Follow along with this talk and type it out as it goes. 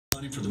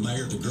For the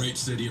mayor of the great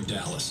city of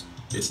Dallas.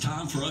 It's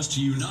time for us to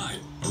unite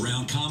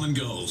around common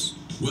goals.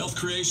 Wealth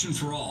creation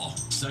for all,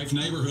 safe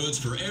neighborhoods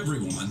for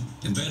everyone,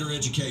 and better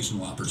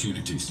educational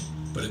opportunities.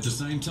 But at the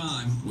same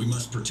time, we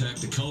must protect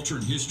the culture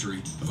and history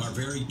of our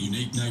very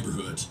unique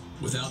neighborhoods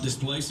without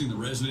displacing the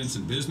residents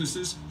and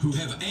businesses who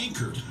have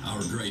anchored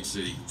our great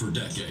city for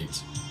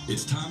decades.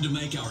 It's time to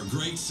make our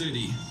great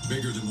city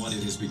bigger than what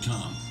it has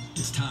become.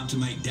 It's time to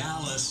make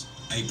Dallas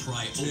a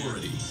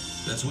priority.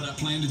 That's what I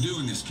plan to do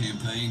in this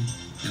campaign,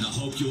 and I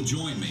hope you'll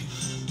join me.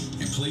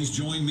 And please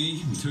join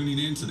me in tuning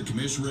in to the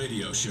Commish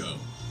Radio Show.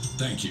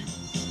 Thank you.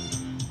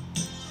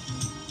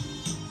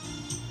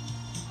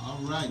 All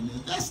right, now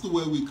that's the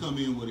way we come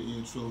in with an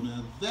intro.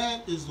 Now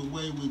that is the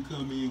way we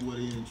come in with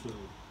an intro.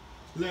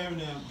 Larry,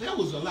 now that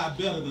was a lot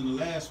better than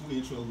the last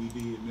intro we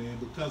did, man,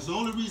 because the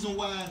only reason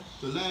why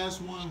the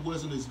last one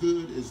wasn't as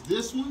good as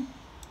this one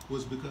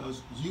was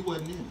because you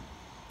wasn't in it.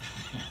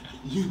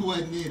 You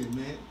wasn't in it,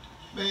 man.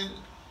 Man,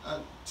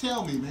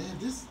 tell me, man,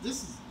 this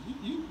is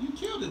you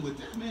killed it with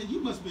that, man. You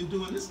must have been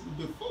doing this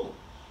before.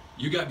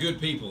 You got good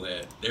people,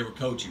 Ed. They were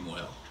coaching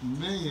well.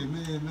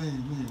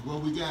 Man. Well,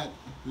 we got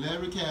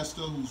Larry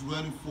Castro, who's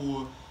running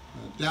for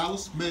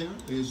Dallas mayor.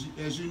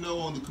 As you know,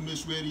 on the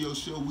Commish Radio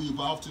Show, we've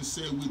often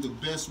said we're the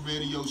best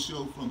radio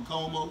show from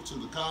Como to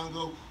the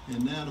Congo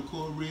and now to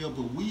Korea,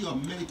 but we are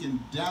making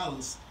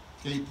Dallas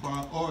a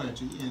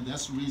priority, and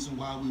that's the reason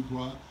why we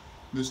brought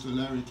Mr.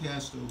 Larry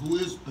Castro, who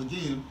is,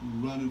 again,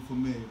 running for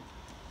mayor.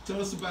 Tell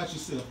us about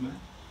yourself, man.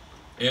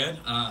 Ed,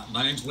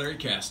 my name's Larry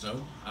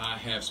Castro. I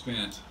have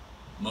spent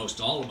most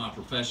all of my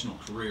professional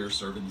career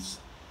serving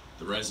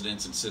the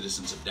residents and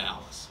citizens of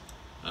Dallas.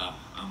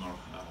 I'm a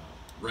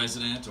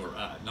resident, or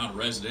not a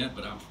resident,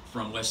 but I'm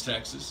from West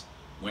Texas.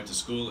 Went to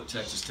school at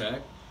Texas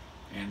Tech,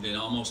 and then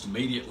almost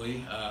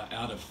immediately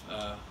out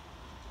of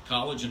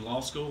college and law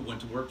school,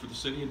 went to work for the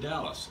city of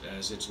Dallas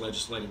as its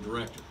legislative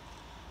director.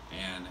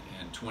 And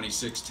in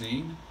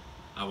 2016,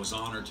 I was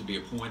honored to be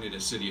appointed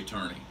as city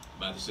attorney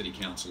by the city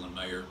council and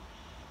mayor.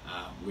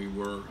 We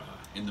were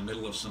in the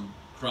middle of some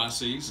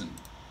crises,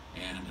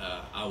 and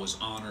I was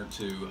honored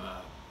to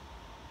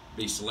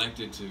be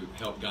selected to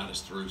help guide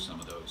us through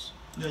some of those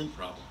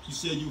problems. You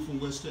said you were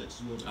from West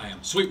Texas. I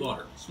am.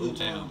 Sweetwater, little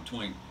town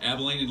between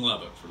Abilene and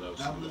Lubbock, for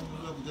those. Abilene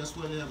and Lubbock, that's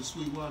where they have the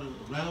Sweetwater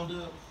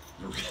Roundup?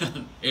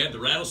 Ed, the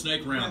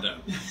Rattlesnake Roundup.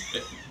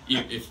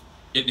 If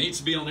it needs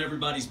to be on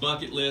everybody's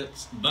bucket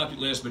list,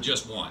 but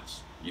just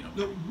once. You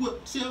know. No,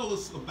 tell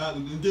us about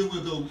it, and then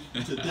we'll go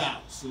to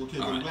Dallas. Okay,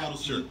 the right,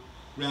 Rattlesnake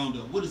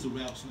Roundup. What is a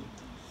rattlesnake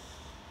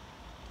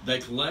roundup? They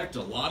collect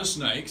a lot of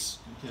snakes,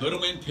 put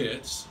them in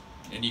pits,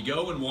 and you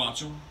go and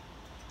watch them.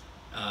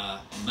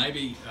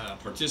 Maybe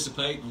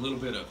participate in a little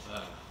bit of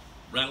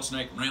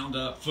rattlesnake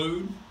roundup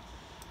food.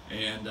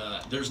 And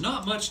there's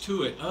not much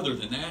to it other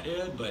than that,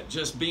 Ed, but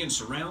just being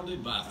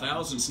surrounded by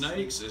 1,000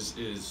 snakes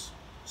is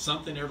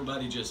something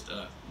everybody just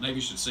maybe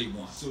should see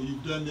once. So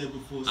you've done that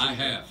before? So I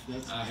have.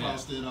 That's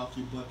crossed that off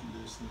your bucket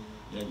list.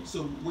 Yeah.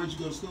 So where'd you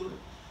go to school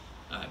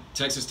at?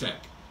 Texas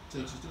Tech.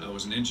 Texas Tech. I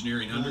was an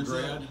engineering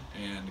undergrad,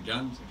 and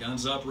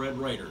Guns Up Red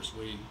Raiders.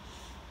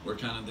 We're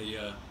kind of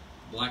the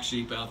black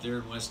sheep out there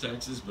in West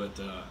Texas, but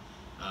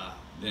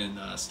then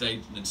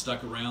stayed and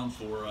stuck around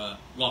for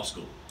law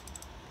school,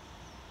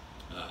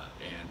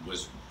 and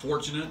was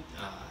fortunate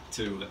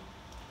to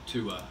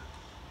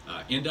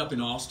end up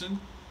in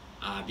Austin.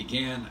 I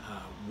began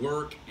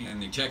work in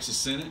the Texas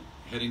Senate,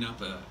 heading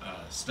up a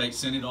state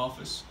Senate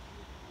office,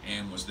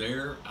 and was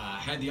there. I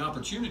had the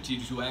opportunity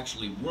to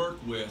actually work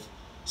with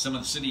some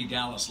of the city of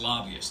Dallas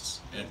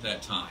lobbyists at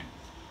that time,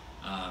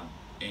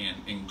 and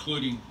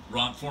including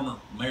former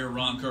Mayor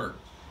Ron Kirk.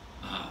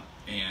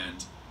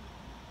 And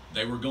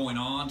they were going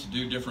on to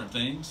do different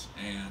things,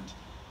 and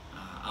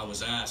I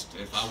was asked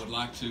if I would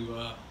like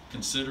to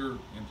consider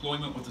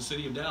employment with the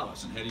city of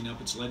Dallas and heading up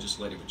its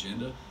legislative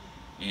agenda.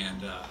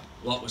 And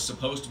what was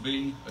supposed to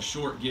be a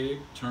short gig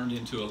turned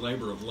into a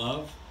labor of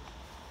love,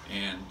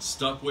 and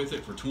stuck with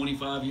it for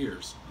 25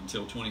 years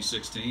until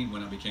 2016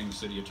 when I became the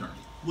city attorney.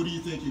 What do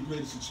you think your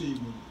greatest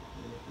achievement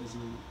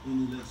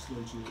in the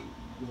legislature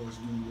was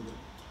when you were there?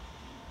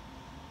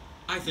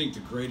 I think the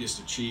greatest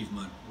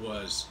achievement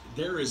was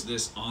there is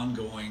this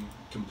ongoing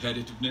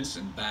competitiveness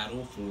and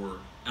battle for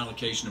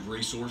allocation of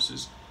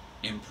resources,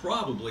 and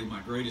probably my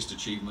greatest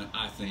achievement,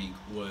 I think,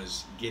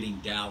 was getting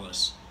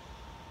Dallas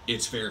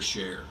its fair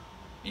share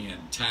in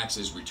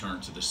taxes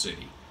returned to the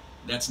city.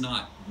 That's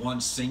not one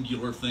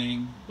singular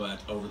thing, but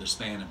over the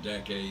span of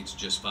decades,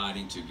 just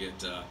fighting to get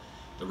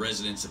the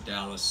residents of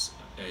Dallas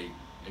a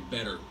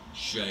better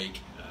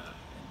shake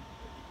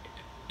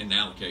in the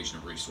allocation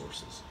of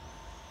resources.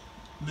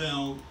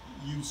 Now,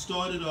 you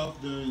started off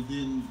there, and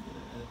then,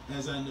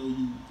 as I know,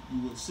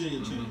 you were city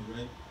attorney,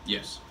 right?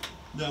 Yes.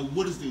 Now,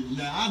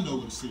 now I know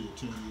what a city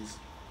attorney is,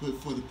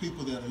 but for the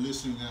people that are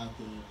listening out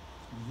there,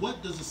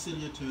 what does a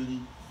city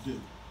attorney do?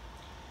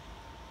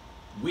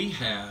 We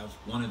have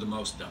one of the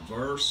most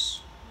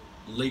diverse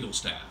legal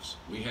staffs.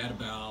 We had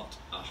about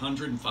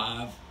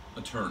 105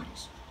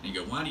 attorneys. And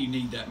you go, why do you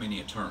need that many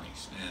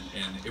attorneys?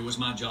 And it was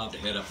my job to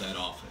head up that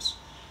office.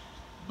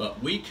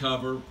 but we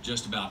cover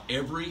just about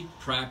every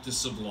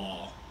practice of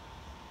law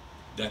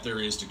that there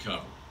is to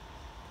cover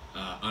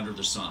under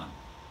the sun.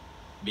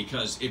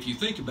 Because if you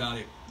think about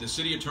it, the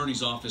City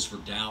Attorney's Office for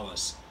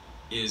Dallas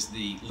is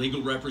the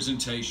legal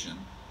representation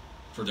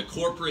for the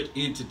corporate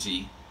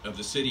entity of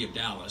the City of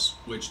Dallas,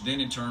 which then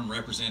in turn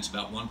represents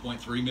about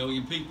 1.3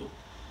 million people.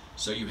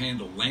 So you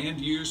handle land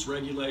use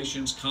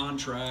regulations,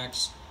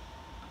 contracts,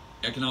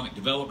 economic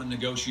development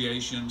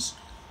negotiations,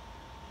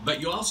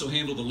 but you also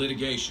handle the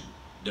litigation,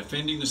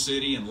 defending the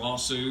city in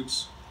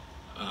lawsuits.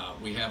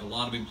 We have a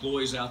lot of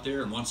employees out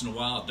there, and once in a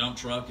while a dump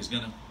truck is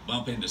going to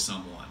bump into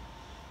someone.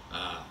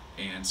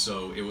 And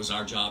so it was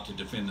our job to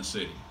defend the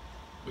city.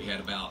 We had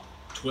about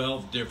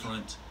 12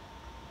 different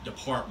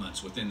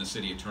departments within the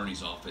City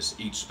Attorney's Office,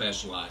 each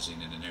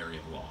specializing in an area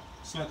of law.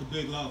 It's like a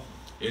big law firm.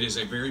 It is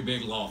a very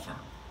big law firm.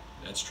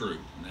 That's true.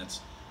 And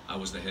I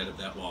was the head of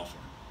that law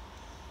firm.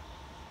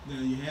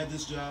 Now, you had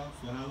this job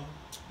for how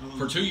long?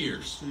 For 2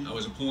 years. I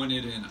was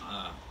appointed in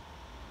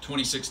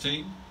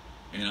 2016,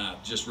 and I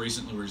just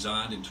recently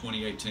resigned in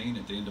 2018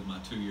 at the end of my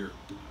 2-year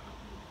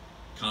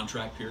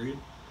contract period,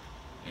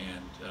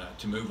 and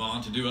to move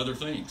on to do other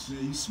things. Now,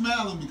 you're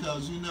smiling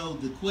because you know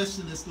the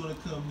question that's going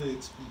to come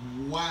next,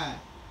 why?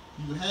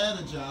 You had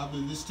a job,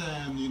 and this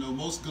time, you know,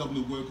 most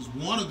government workers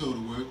want to go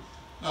to work.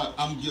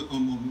 I'm going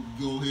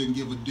to go ahead and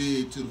give a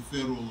dig to the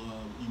federal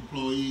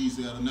employees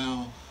that are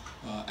now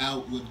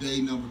out with day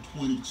number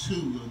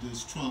 22 of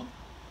this Trump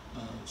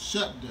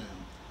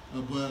shutdown.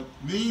 But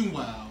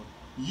meanwhile,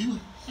 you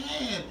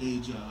had a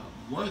job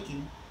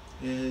working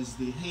as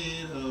the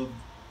head of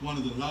one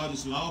of the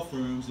largest law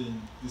firms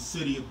in the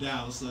city of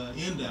Dallas,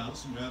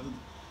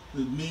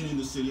 meaning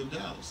the city of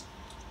Dallas.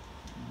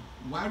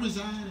 Why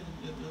resign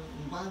and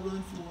why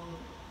run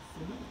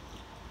for mayor?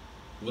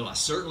 Well, I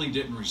certainly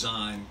didn't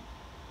resign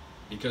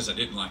because I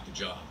didn't like the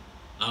job.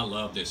 I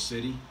love this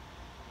city.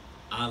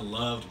 I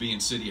loved being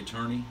city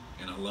attorney,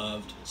 and I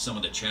loved some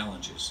of the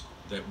challenges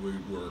that we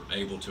were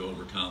able to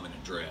overcome and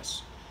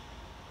address.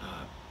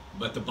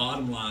 But the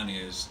bottom line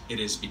is,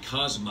 it is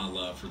because of my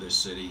love for this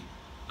city,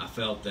 I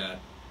felt that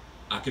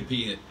I could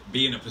be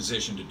in a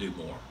position to do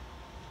more.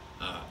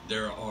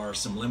 There are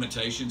some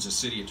limitations as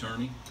city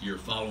attorney. You're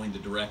following the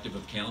directive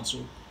of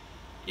council.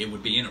 It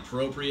would be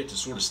inappropriate to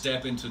sort of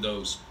step into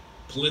those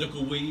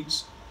political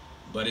weeds,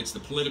 but it's the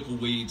political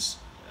weeds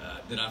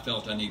that I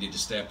felt I needed to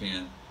step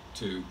in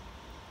to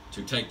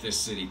take this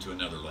city to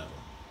another level.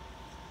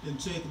 In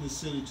taking the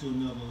city to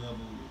another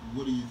level,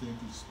 what do you think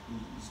is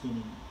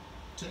going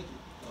to take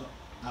it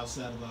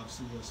outside of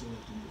obviously us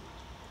electing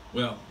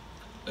you? Well,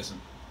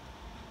 listen,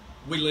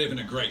 we live in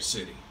a great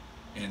city,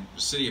 and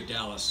the city of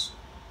Dallas,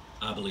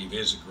 I believe,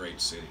 is a great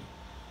city.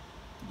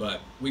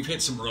 But we've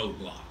hit some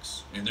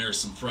roadblocks, and there's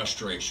some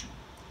frustration.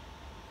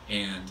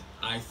 And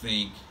I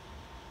think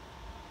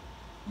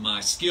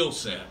my skill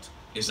set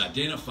is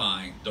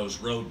identifying those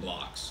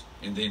roadblocks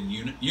and then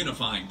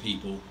unifying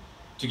people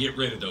to get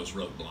rid of those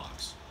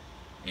roadblocks.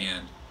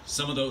 And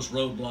some of those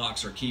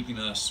roadblocks are keeping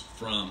us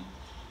from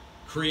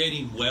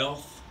creating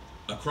wealth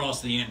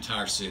across the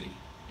entire city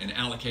and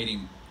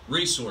allocating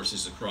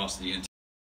resources across the entire